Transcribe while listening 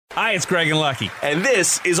Hi, it's Greg and Lucky. And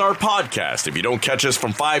this is our podcast. If you don't catch us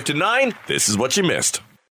from 5 to 9, this is what you missed.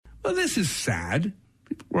 Well, this is sad.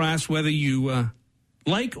 People were asked whether you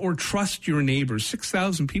like or trust your neighbors.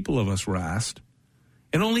 6,000 people of us were asked.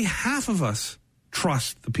 And only half of us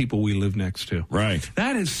trust the people we live next to. Right.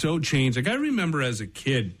 That has so changed. Like, I remember as a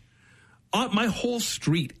kid, on my whole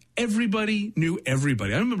street, everybody knew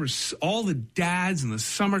everybody. I remember all the dads in the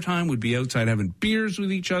summertime would be outside having beers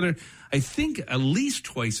with each other. I think at least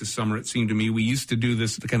twice a summer, it seemed to me, we used to do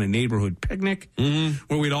this kind of neighborhood picnic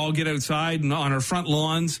where we'd all get outside and on our front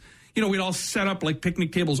lawns. You know, we'd all set up like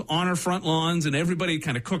picnic tables on our front lawns and everybody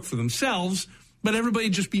kind of cook for themselves, but everybody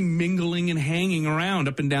just be mingling and hanging around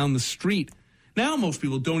up and down the street. Now most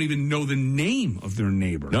people don't even know the name of their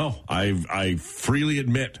neighbor. No, I freely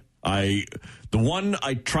admit. The one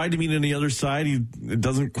I tried to meet on the other side, he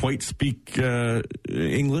doesn't quite speak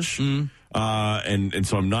English, and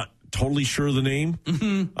so I'm not totally sure of the name.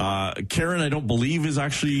 Karen, I don't believe, is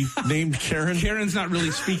actually named Karen. Karen's not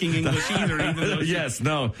really speaking English either. Even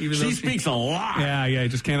though she speaks a lot. Yeah, I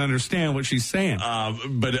just can't understand what she's saying.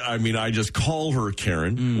 But I mean, I just call her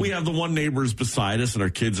Karen. We have the one neighbors beside us, and our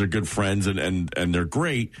kids are good friends, and they're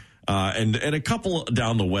great. And a couple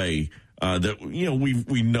down the way. That, you know,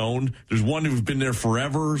 we've known. There's one who's been there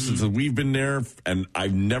forever since we've been there, and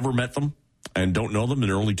I've never met them and don't know them. And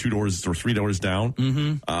they're only 2 doors or 3 doors down.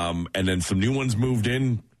 And then some new ones moved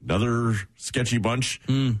in. Another sketchy bunch.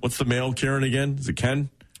 What's the male Karen again? Is it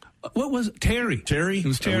Ken? What was it? Terry? Terry? It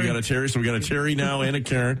was Terry. We got a Terry, so we got a Terry now and a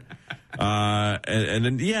Karen. And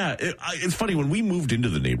then, yeah, it's funny. When we moved into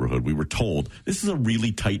the neighborhood, we were told this is a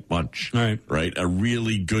really tight bunch. Right? A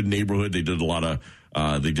really good neighborhood. They did a lot of...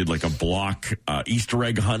 they did like a block Easter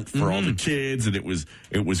egg hunt for all the kids, and it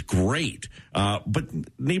was great. But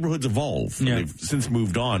neighborhoods evolve. Yeah. They've since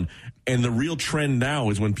moved on. And the real trend now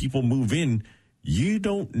is when people move in, you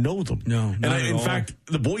don't know them. No, not at in all. fact,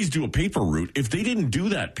 the boys do a paper route. If they didn't do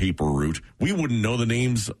that paper route, we wouldn't know the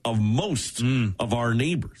names of most of our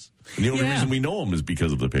neighbors. And the only reason we know them is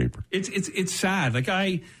because of the paper. It's sad. Like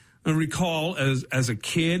I recall as a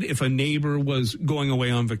kid, if a neighbor was going away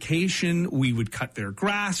on vacation, we would cut their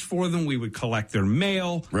grass for them. We would collect their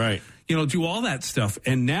mail. Right. You know, do all that stuff.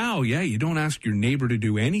 And now, you don't ask your neighbor to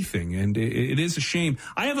do anything. And it is a shame.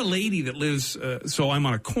 I have a lady that lives, so I'm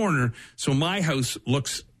on a corner. So my house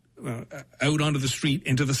looks out onto the street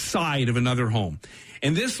into the side of another home.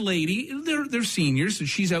 And this lady, they're seniors, and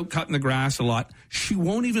she's out cutting the grass a lot. She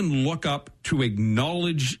won't even look up to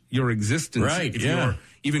acknowledge your existence. Right, if you're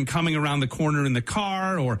even coming around the corner in the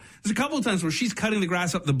car, or there's a couple of times where she's cutting the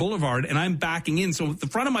grass up the boulevard and I'm backing in. So the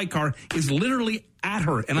front of my car is literally at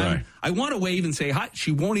her. And I want to wave and say hi.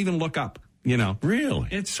 She won't even look up, you know. Really?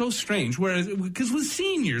 It's so strange. Whereas, because with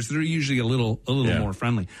seniors, they're usually a little more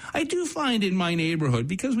friendly. I do find in my neighborhood,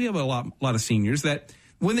 because we have a lot of seniors, that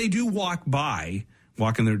when they do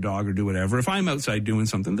walking their dog or do whatever, if I'm outside doing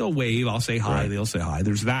something, they'll wave, I'll say hi, they'll say hi.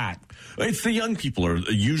 There's that. It's the young people are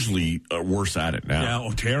usually worse at it now.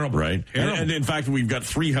 Yeah, terrible. Right? Terrible. And in fact, we've got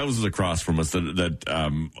 3 houses across from us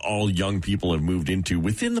that all young people have moved into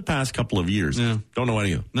within the past couple of years. Yeah. Don't know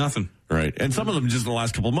any of them. Nothing. Right. And some of them just in the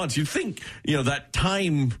last couple of months. You think, that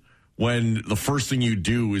time when the first thing you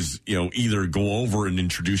do is, either go over and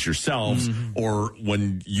introduce yourselves, or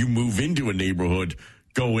when you move into a neighborhood,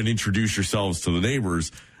 go and introduce yourselves to the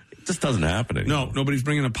neighbors. It just doesn't happen anymore. No, nobody's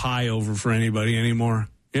bringing a pie over for anybody anymore.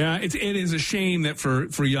 Yeah, it is a shame that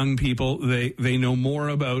for young people, they know more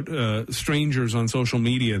about strangers on social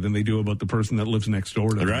media than they do about the person that lives next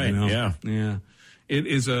door to them. Right, yeah. It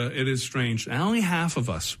is strange. Only half of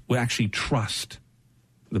us will actually trust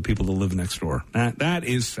the people that live next door. That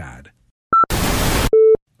is sad.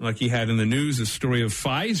 Like he had in the news a story of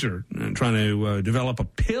Pfizer trying to develop a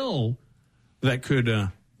pill that could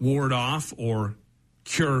ward off or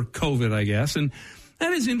cure COVID, I guess. And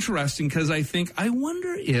that is interesting because I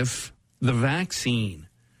wonder if the vaccine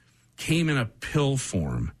came in a pill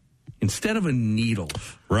form instead of a needle.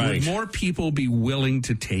 Right. Would more people be willing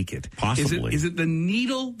to take it? Possibly. Is it the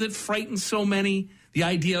needle that frightens so many? The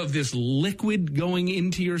idea of this liquid going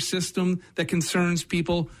into your system that concerns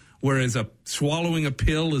people, whereas swallowing a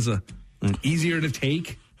pill is easier to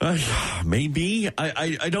take? Maybe.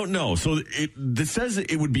 I don't know. So it says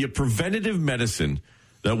it would be a preventative medicine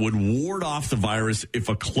that would ward off the virus if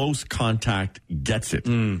a close contact gets it.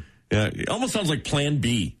 Yeah, it almost sounds like Plan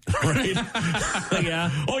B, right?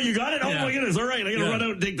 Yeah. Oh, you got it? Oh, my goodness. All right, I got to run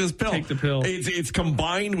out and take this pill. Take the pill. It's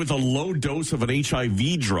combined with a low dose of an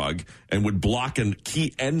HIV drug and would block a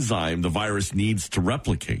key enzyme the virus needs to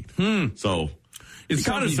replicate. So it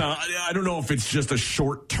kind of sounds, I don't know if it's just a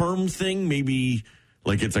short-term thing. Maybe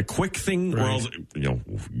like it's a quick thing, or else,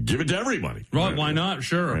 give it to everybody. Right, why not?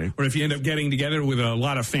 Sure. Right. Or if you end up getting together with a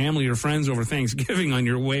lot of family or friends over Thanksgiving on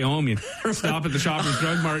your way home, you stop at the Shoppers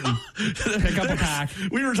Drug Mart and pick up a pack.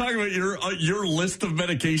 We were talking about your list of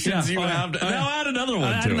medications you have. Now add another one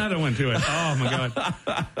add to another one to it. Oh, my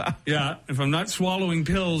God. Yeah, if I'm not swallowing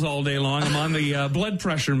pills all day long, I'm on the blood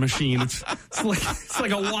pressure machine. It's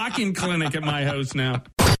like a walk-in clinic at my house now.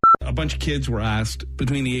 A bunch of kids were asked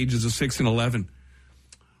between the ages of 6 and 11,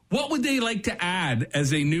 what would they like to add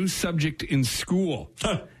as a new subject in school?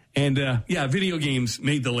 And, video games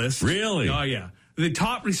made the list. Really? Oh, yeah. The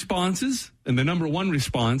top responses, and the number one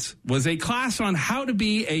response, was a class on how to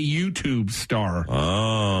be a YouTube star.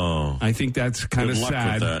 Oh. I think that's kind of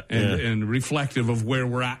sad and reflective of where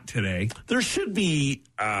we're at today. There should be,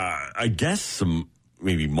 I guess, some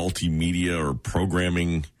maybe multimedia or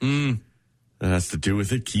programming that has to do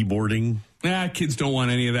with it, keyboarding. Kids don't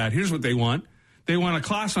want any of that. Here's what they want. They want a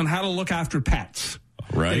class on how to look after pets.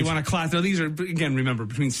 Right. They want a class. Now, these are, again, remember,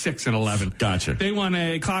 between 6 and 11. Gotcha. They want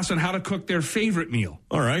a class on how to cook their favorite meal.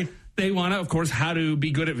 All right. They want to, of course, how to be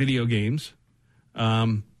good at video games. How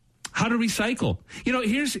to recycle.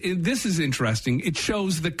 This is interesting. It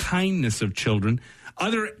shows the kindness of children.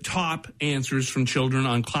 Other top answers from children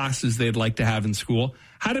on classes they'd like to have in school.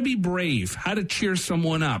 How to be brave. How to cheer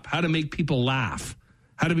someone up. How to make people laugh.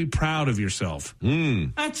 How to be proud of yourself.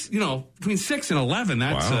 That's, between 6 and 11,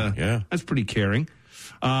 that's pretty caring.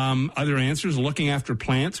 Other answers, looking after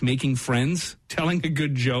plants, making friends, telling a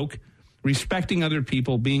good joke, respecting other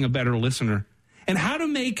people, being a better listener, and how to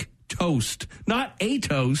make toast. Not a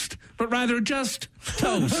toast, but rather just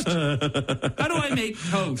toast. How do I make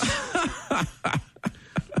toast?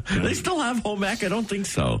 They still have home ec? I don't think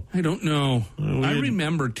so. I don't know. I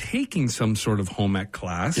remember taking some sort of home ec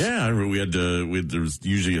class. Yeah, I remember there was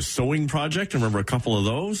usually a sewing project. I remember a couple of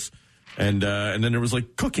those. And then there was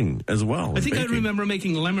like cooking as well. I think I remember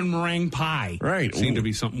making lemon meringue pie. Right. Seemed to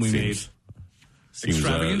be something we made.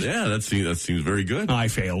 Extravagant? That seems very good. I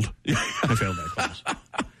failed. I failed that class.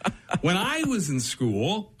 When I was in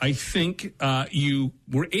school, I think you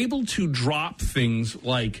were able to drop things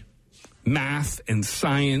like math and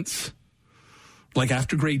science, like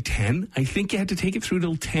after grade 10. I think you had to take it through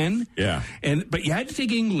till 10. Yeah. But you had to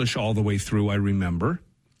take English all the way through, I remember.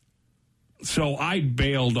 So I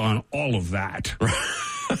bailed on all of that.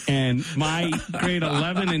 And my grade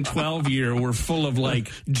 11 and 12 year were full of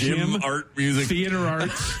like gym, art, music, theater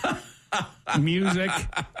arts, music,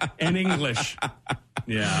 and English.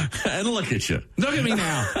 Yeah. And look at you. Look at me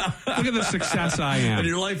now. Look at the success I am. And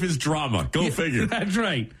your life is drama. Go figure. That's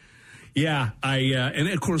right. Yeah, and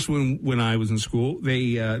of course when I was in school,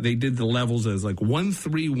 they did the levels as like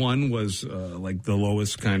 131 was like the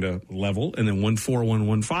lowest kind of level, and then 141,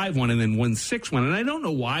 151, and then 161. And I don't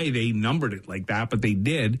know why they numbered it like that, but they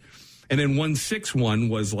did. And then 161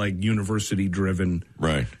 was like university driven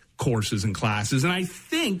courses and classes. And I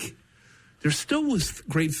think there still was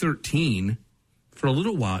grade 13 for a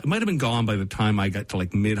little while. It might have been gone by the time I got to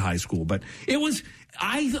like mid high school, but it was.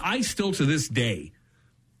 I still to this day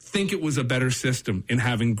think it was a better system in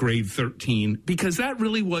having grade 13, because that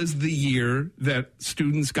really was the year that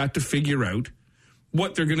students got to figure out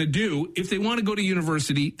what they're going to do. If they want to go to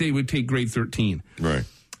university, they would take grade 13. Right.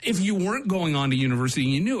 If you weren't going on to university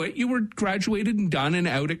and you knew it, you were graduated and done and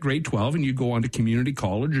out at grade 12, and you go on to community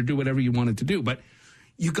college or do whatever you wanted to do. But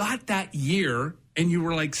you got that year and you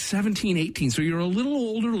were like 17, 18. So you're a little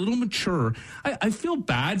older, a little mature. I feel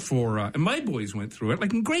bad for, and my boys went through it,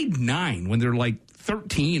 like in grade 9 when they're like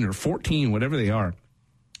 13 or 14, whatever they are.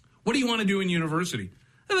 What do you want to do in university?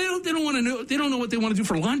 They don't want to know. They don't know what they want to do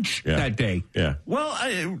for lunch that day. Yeah. Well,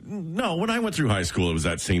 no. When I went through high school, it was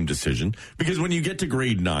that same decision, because when you get to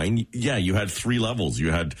grade 9, you had 3 levels.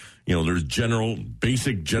 You had, there's general,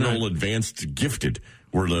 basic, general, advanced, gifted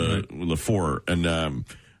were the 4, and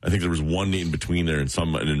I think there was one in between there, and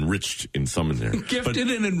enriched in some in there. Gifted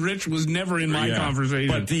and enriched was never in my conversation.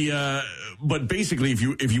 But but basically,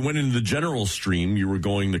 if you went into the general stream, you were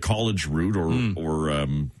going the college route or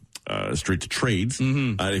straight to trades.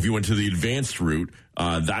 Mm-hmm. If you went to the advanced route,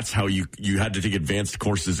 that's how you had to take advanced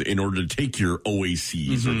courses in order to take your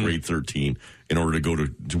OACs or grade 13 in order to go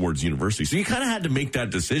towards university. So you kind of had to make that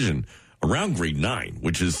decision around grade 9,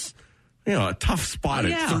 which is a tough spot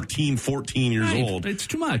at 13, 14 years old. It's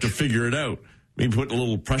too much to figure it out. Maybe put a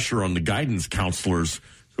little pressure on the guidance counselors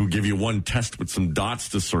who give you one test with some dots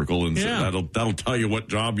to circle, and so that'll tell you what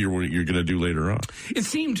job you're going to do later on. It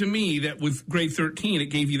seemed to me that with grade 13, it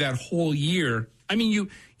gave you that whole year. I mean,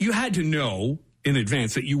 you had to know in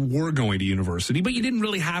advance that you were going to university, but you didn't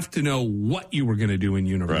really have to know what you were going to do in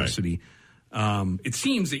university. Right. It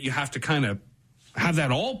seems that you have to kind of have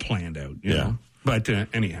that all planned out. You know? But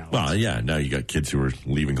anyhow. Well, yeah, now you got kids who are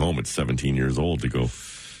leaving home at 17 years old to go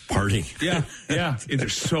party. Yeah. They're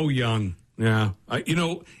so young. Yeah.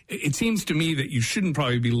 It seems to me that you shouldn't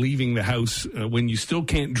probably be leaving the house when you still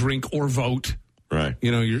can't drink or vote. Right.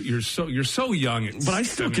 You're so young. But I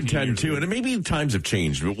still contend, too, and maybe times have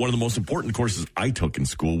changed, but one of the most important courses I took in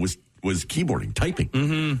school was keyboarding,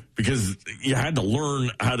 typing. Because you had to learn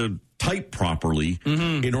how to type properly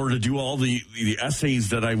in order to do all the essays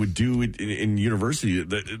that I would do in university.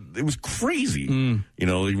 It was crazy.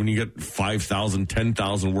 When you get 5,000,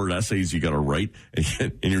 10,000 word essays you got to write,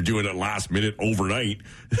 and you're doing it last minute overnight,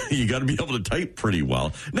 you got to be able to type pretty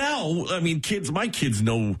well. Now, I mean, my kids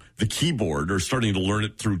know the keyboard or starting to learn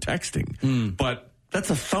it through texting, but that's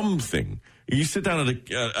a thumb thing. You sit down at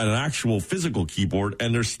an actual physical keyboard,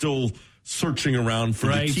 and they're still searching around for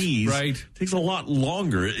the keys. Right. It takes a lot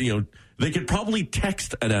longer. They could probably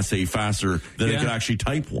text an essay faster than they could actually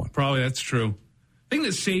type one. Probably that's true. The thing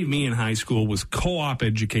that saved me in high school was co-op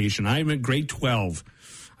education. I'm at grade 12.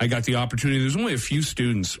 I got the opportunity. There's only a few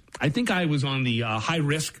students. I think I was on the high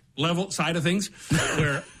risk level side of things,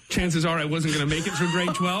 where chances are I wasn't going to make it through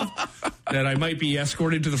grade 12, that I might be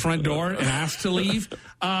escorted to the front door and asked to leave.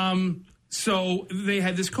 So they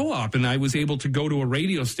had this co-op, and I was able to go to a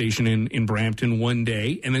radio station in Brampton one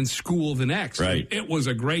day and then school the next. Right. It was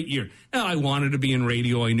a great year. Now, I wanted to be in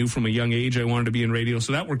radio. I knew from a young age I wanted to be in radio,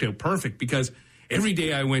 so that worked out perfect because every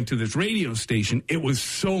day I went to this radio station, it was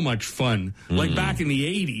so much fun. Like back in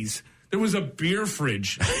the 80s, there was a beer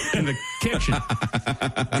fridge in the kitchen.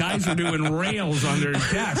 Guys were doing rails on their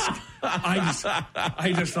desk.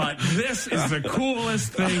 I just thought, this is the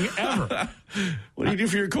coolest thing ever. What do you do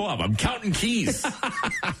for your co-op? I'm counting keys.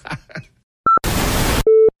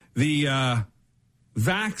 The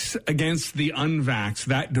vax against the unvax,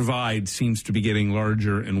 that divide seems to be getting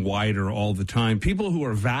larger and wider all the time. People who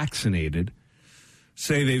are vaccinated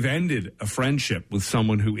say they've ended a friendship with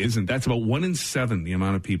someone who isn't. That's about 1 in 7, the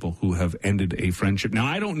amount of people who have ended a friendship. Now,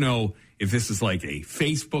 I don't know if this is like a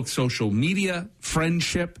Facebook social media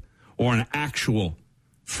friendship or an actual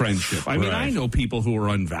friendship. I mean, I know people who are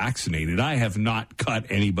unvaccinated. I have not cut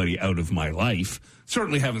anybody out of my life.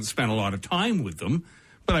 Certainly haven't spent a lot of time with them,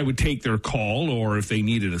 but I would take their call, or if they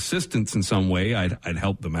needed assistance in some way, I'd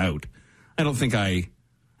help them out. I don't think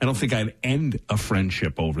I'd end a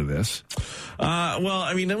friendship over this. Well,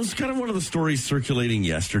 I mean, that was kind of one of the stories circulating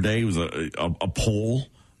yesterday. It was a poll,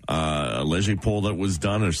 a Leger poll that was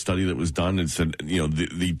done, a study that was done, and said,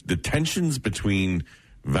 the tensions between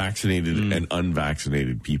vaccinated and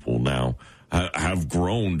unvaccinated people now have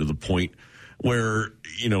grown to the point where,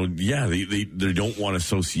 they don't want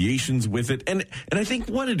associations with it. And I think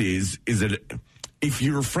what it is that if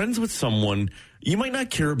you're friends with someone, you might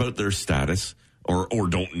not care about their status, or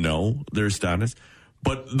don't know their status,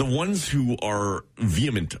 but the ones who are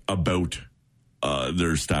vehement about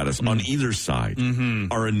their status on either side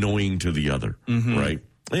are annoying to the other, right?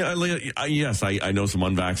 Yeah, yes, I know some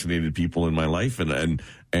unvaccinated people in my life, and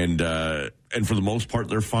for the most part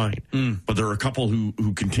they're fine. But there are a couple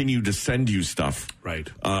who continue to send you stuff, right,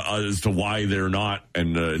 as to why they're not,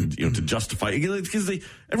 and to justify, because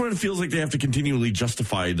everyone feels like they have to continually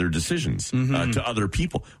justify their decisions to other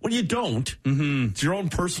people. When you don't, it's your own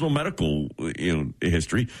personal medical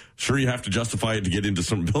history. Sure, you have to justify it to get into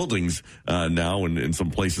some buildings now, and in some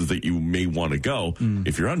places that you may want to go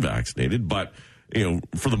if you're unvaccinated, but.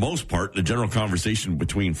 For the most part, the general conversation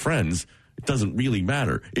between friends, it doesn't really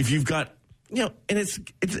matter. If you've got, and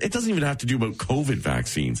it doesn't even have to do about COVID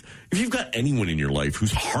vaccines. If you've got anyone in your life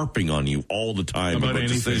who's harping on you all the time about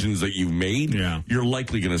decisions that you've made, you're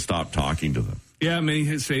likely going to stop talking to them. Yeah,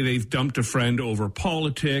 many say they've dumped a friend over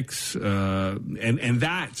politics, and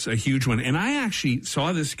that's a huge one. And I actually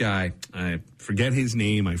saw this guy, I forget his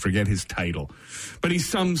name, I forget his title, but he's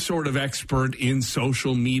some sort of expert in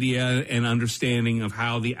social media and understanding of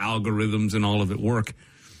how the algorithms and all of it work.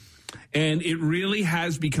 And it really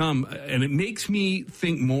has become, and it makes me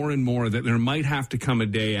think more and more that there might have to come a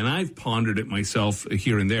day, and I've pondered it myself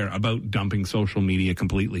here and there, about dumping social media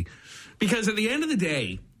completely. Because at the end of the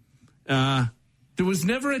day, there was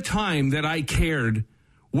never a time that I cared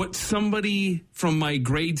what somebody from my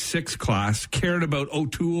grade 6 class cared about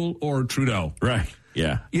O'Toole or Trudeau. Right.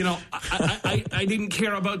 Yeah. I didn't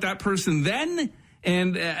care about that person then,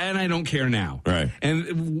 and I don't care now. Right.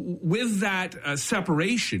 And with that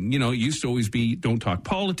separation, it used to always be don't talk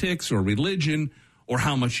politics or religion or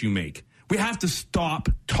how much you make. We have to stop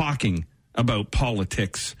talking about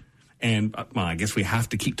politics, and I guess we have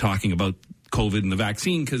to keep talking about COVID and the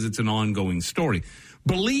vaccine because it's an ongoing story.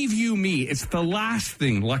 Believe you me, it's the last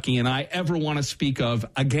thing Lucky and I ever want to speak of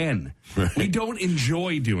again. Right. We don't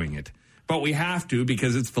enjoy doing it, but we have to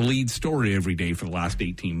because it's the lead story every day for the last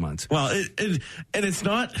 18 months. Well, and it's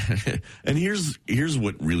not. And here's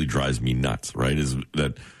what really drives me nuts, right? Is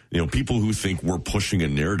that people who think we're pushing a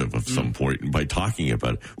narrative of some point by talking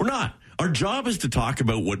about it, we're not. Our job is to talk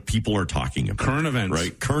about what people are talking about. Current events.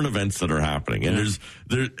 Right? Current events that are happening. And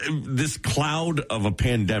this cloud of a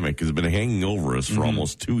pandemic has been hanging over us for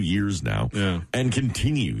almost 2 years now and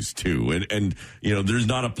continues to. And there's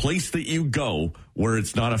not a place that you go where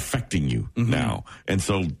it's not affecting you now. And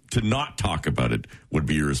so to not talk about it would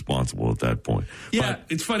be irresponsible at that point. Yeah, but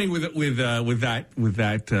it's funny with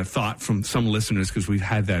that thought from some listeners, because we've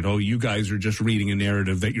had that, you guys are just reading a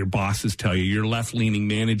narrative that your bosses tell you. Your left-leaning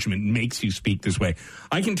management makes you speak this way.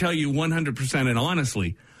 I can tell you 100% and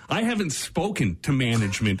honestly, I haven't spoken to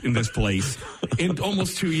management in this place in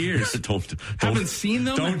almost 2 years. Haven't seen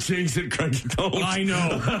them. Don't jinx it, Craig. Don't. I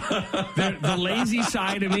know. The lazy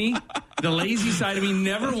side of me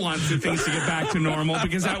never wants things to get back to normal,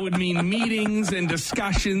 because that would mean meetings and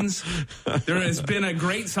discussions. There has been a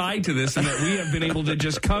great side to this, and that we have been able to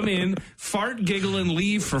just come in, fart, giggle, and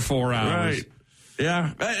leave for 4 hours. Right.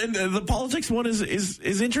 Yeah, and the politics one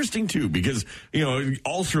is interesting too, because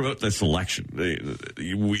all throughout this election,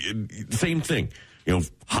 same thing.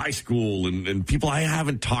 High school and people I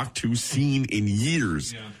haven't talked to, seen in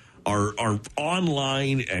years, are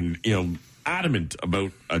online and adamant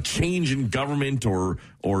about a change in government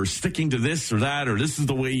or sticking to this or that, or this is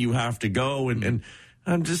the way you have to go. And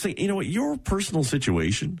I'm just saying, your personal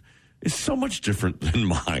situation is so much different than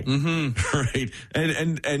mine, right?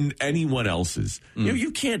 And anyone else's. You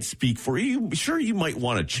can't speak for you. Sure, you might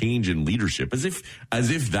want a change in leadership, as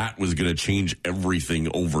if that was going to change everything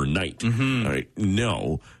overnight. Right?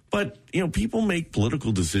 No, but people make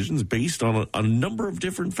political decisions based on a number of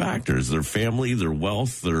different factors: their family, their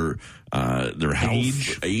wealth, their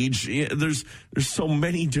health, age. Yeah, there's so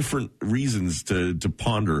many different reasons to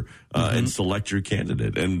ponder and select your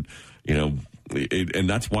candidate, and and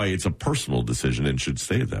that's why it's a personal decision and should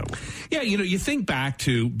stay that way. Yeah, you think back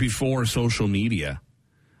to before social media.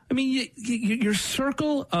 I mean, your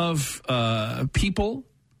circle of people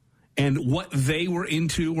and what they were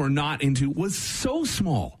into or not into was so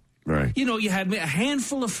small. Right. You had a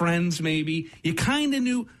handful of friends, maybe. You kind of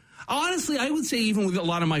knew. Honestly, I would say even with a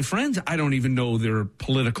lot of my friends, I don't even know their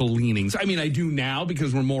political leanings. I mean, I do now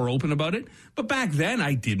because we're more open about it. But back then,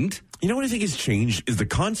 I didn't. You know what I think has changed is the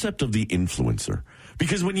concept of the influencer.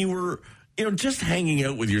 Because when you were, just hanging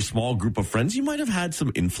out with your small group of friends, you might have had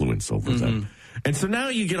some influence over them. And so now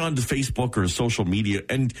you get onto Facebook or social media,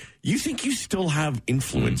 and you think you still have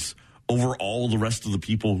influence over all the rest of the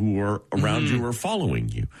people who are around you or following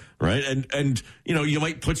you, right? And you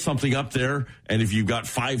might put something up there, and if you've got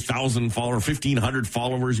 5,000 followers, 1,500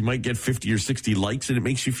 followers, you might get 50 or 60 likes, and it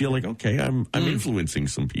makes you feel like, okay, I'm influencing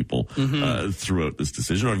some people throughout this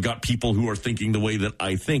decision. Or I've got people who are thinking the way that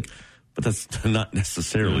I think. But that's not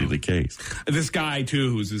necessarily the case. This guy,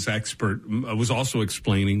 too, who's this expert, was also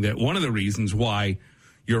explaining that one of the reasons why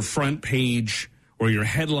your front page or your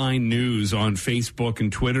headline news on Facebook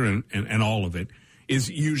and Twitter and all of it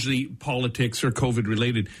is usually politics or COVID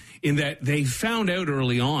related, in that they found out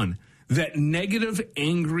early on that negative,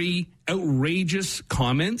 angry, outrageous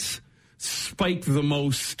comments spike the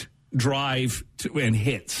most drive and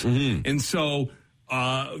hits. And so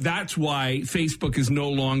that's why Facebook is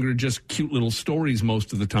no longer just cute little stories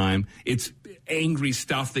most of the time. It's angry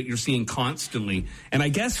stuff that you're seeing constantly. And I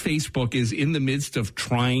guess Facebook is in the midst of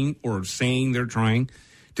trying, or saying they're trying,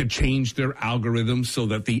 to change their algorithm so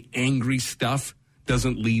that the angry stuff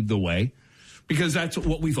doesn't lead the way. Because that's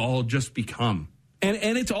what we've all just become. And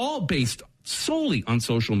it's all based solely on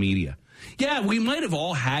social media. Yeah, we might have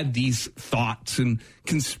all had these thoughts and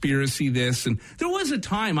conspiracy this. And there was a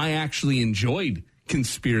time I actually enjoyed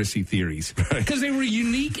conspiracy theories because they were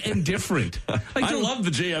unique and different. I love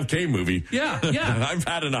the JFK movie. Yeah. I've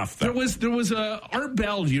had enough. There was Art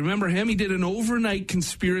Bell. Do you remember him? He did an overnight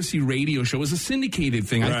conspiracy radio show. It was a syndicated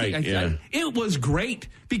thing. It was great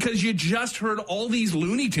because you just heard all these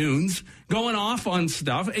Looney Tunes going off on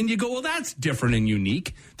stuff, and you go, well, that's different and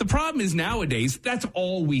unique. The problem is nowadays that's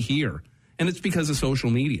all we hear, and it's because of social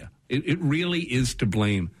media. It really is to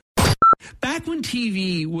blame. Back when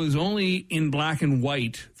TV was only in black and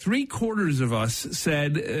white, 3/4 of us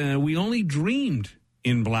said we only dreamed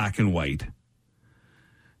in black and white.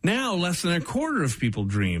 Now, less than 1/4 of people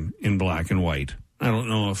dream in black and white. I don't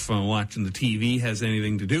know if watching the TV has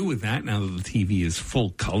anything to do with that, now that the TV is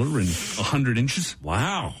full color and 100 inches.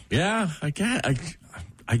 Wow. Yeah, I guess.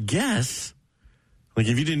 Like,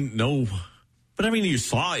 if you didn't know... But I mean, you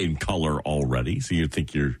saw in color already, so you'd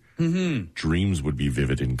think your dreams would be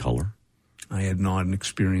vivid in color. I had not an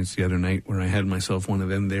experience the other night where I had myself one of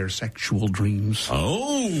them there sexual dreams.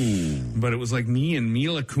 Oh. But it was like me and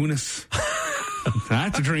Mila Kunis.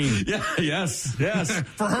 That's a dream. Yeah, yes.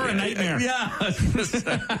 For her, a nightmare. Yeah. I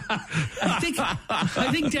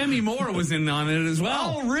think Demi Moore was in on it as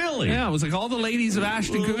well. Oh, really? Yeah, it was like all the ladies of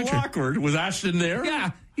Ashton Kutcher. Awkward. Was Ashton there? Yeah,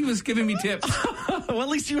 he was giving me tips. Well, at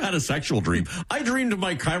least you had a sexual dream. I dreamed of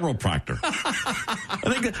my chiropractor.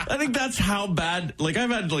 I think that's how bad. Like, I've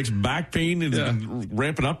had like back pain and been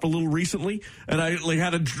ramping up a little recently, and I like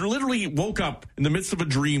had literally woke up in the midst of a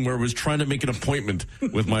dream where I was trying to make an appointment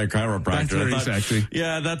with my chiropractor. That's very sexy.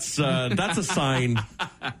 Yeah, that's a sign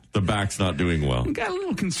the back's not doing well. I got a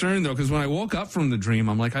little concerned though, because when I woke up from the dream,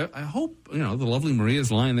 I'm like, I hope the lovely Maria's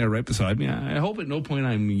lying there right beside me. I hope at no point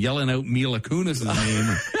I'm yelling out Mila Kunis'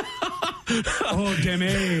 name. Oh, Demi.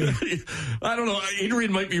 I don't know.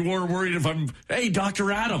 Adrian might be more worried if I'm, hey, Dr.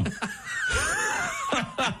 Adam.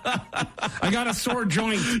 I got a sore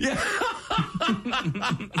joint. Yeah.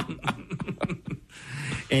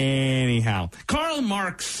 Anyhow, Karl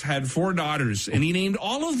Marx had 4 daughters, and he named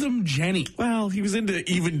all of them Jenny. Well, he was into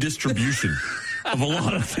even distribution of a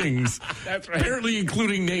lot of things. That's right. Apparently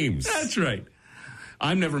including names. That's right.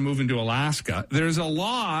 I'm never moving to Alaska. There's a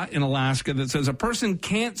law in Alaska that says a person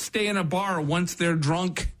can't stay in a bar once they're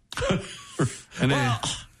drunk.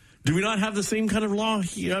 Do we not have the same kind of law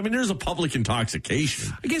here? I mean, there's a public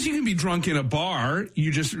intoxication. I guess you can be drunk in a bar.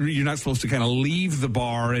 You're not supposed to kind of leave the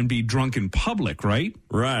bar and be drunk in public, right?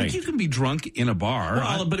 Right. Like you can be drunk in a bar.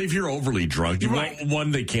 Well, but if you're overly drunk, Right. one,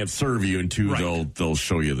 they can't serve you, and 2, Right. they'll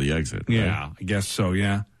show you the exit. Yeah, Right? I guess so,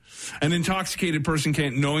 yeah. An intoxicated person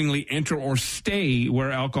can't knowingly enter or stay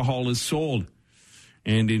where alcohol is sold.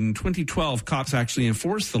 And in 2012, cops actually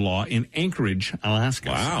enforced the law in Anchorage, Alaska.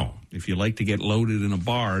 Wow. If you like to get loaded in a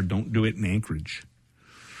bar, don't do it in Anchorage.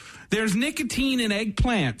 There's nicotine in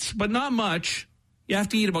eggplants, but not much. You have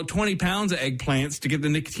to eat about 20 pounds of eggplants to get the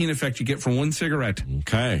nicotine effect you get from one cigarette.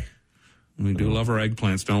 Okay. We do love our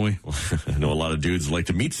eggplants, don't we? I know a lot of dudes like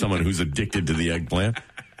to meet someone who's addicted to the eggplant.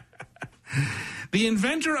 The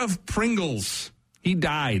inventor of Pringles, he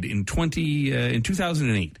died in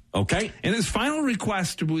 2008. Okay. And his final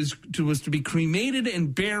request was to be cremated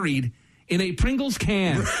and buried in a Pringles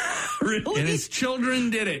can. Really? And his children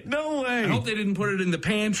did it. No way. I hope they didn't put it in the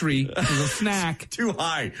pantry as a snack. Too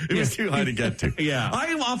high. It was too high to get to. Yeah.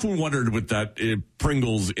 I often wondered with that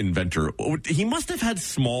Pringles inventor, he must have had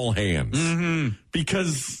small hands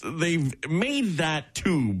because they've made that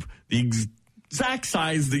tube the exact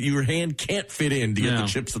size that your hand can't fit in to get the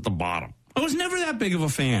chips at the bottom. I was never that big of a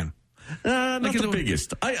fan. Not the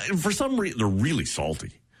biggest. For some reason, they're really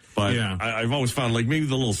salty. But I've always found like maybe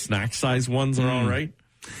the little snack size ones are all right.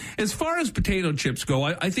 As far as potato chips go,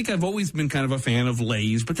 I think I've always been kind of a fan of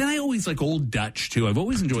Lay's, but then I always like Old Dutch, too. I've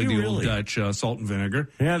always enjoyed the Old Dutch salt and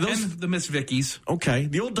vinegar. Yeah, and the Miss Vicky's. Okay.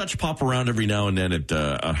 The Old Dutch pop around every now and then at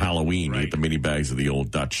Halloween. You get the mini bags of the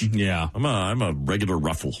Old Dutch. Yeah. I'm a regular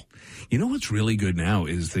Ruffle. You know what's really good now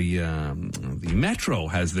is the Metro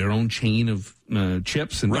has their own chain of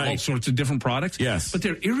chips and all sorts of different products. Yes. But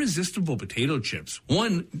they're irresistible potato chips.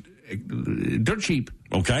 One, dirt cheap.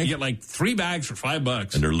 Okay. You get like 3 bags for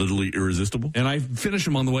 $5. And they're literally irresistible? And I finish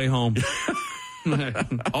them on the way home.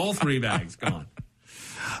 All 3 bags gone.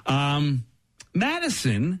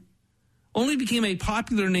 Madison only became a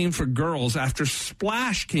popular name for girls after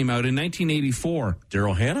Splash came out in 1984.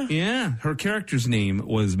 Daryl Hannah? Yeah, her character's name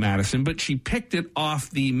was Madison, but she picked it off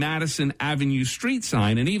the Madison Avenue street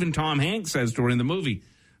sign, and even Tom Hanks says to her in the movie,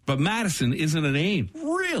 but Madison isn't a name.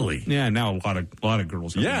 Really? Yeah, now a lot of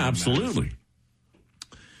girls have the name absolutely. Madison.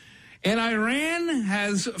 And Iran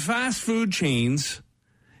has fast food chains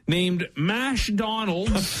named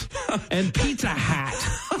McDonald's and Pizza Hut.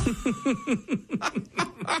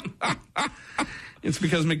 It's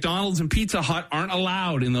because McDonald's and Pizza Hut aren't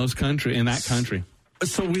allowed in that country.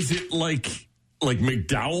 So is it like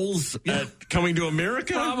McDowell's coming to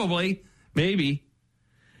America? Probably. Maybe.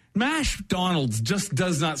 McDonald's just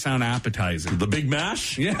does not sound appetizing. The Big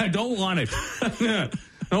Mash? Yeah, I don't want it. I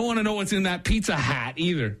don't want to know what's in that Pizza Hut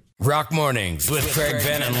either. Rock Mornings with Craig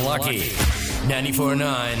Venn and Lucky.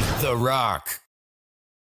 94.9 The Rock.